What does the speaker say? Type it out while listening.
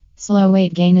Slow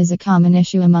weight gain is a common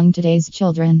issue among today's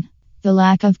children. The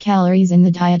lack of calories in the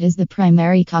diet is the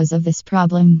primary cause of this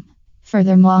problem.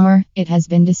 Furthermore, it has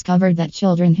been discovered that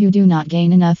children who do not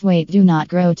gain enough weight do not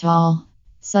grow tall.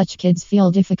 Such kids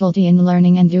feel difficulty in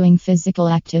learning and doing physical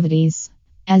activities.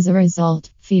 As a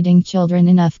result, feeding children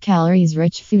enough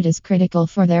calories-rich food is critical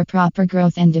for their proper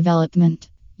growth and development.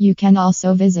 You can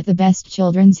also visit the best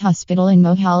children's hospital in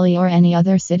Mohali or any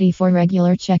other city for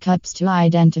regular checkups to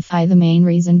identify the main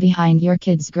reason behind your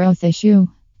kid's growth issue.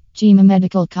 Jima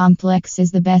Medical Complex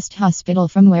is the best hospital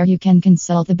from where you can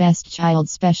consult the best child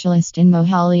specialist in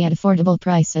Mohali at affordable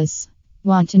prices.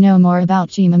 Want to know more about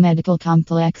Jima Medical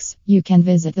Complex? You can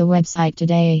visit the website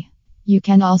today. You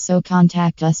can also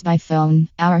contact us by phone.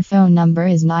 Our phone number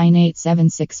is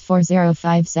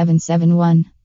 9876405771.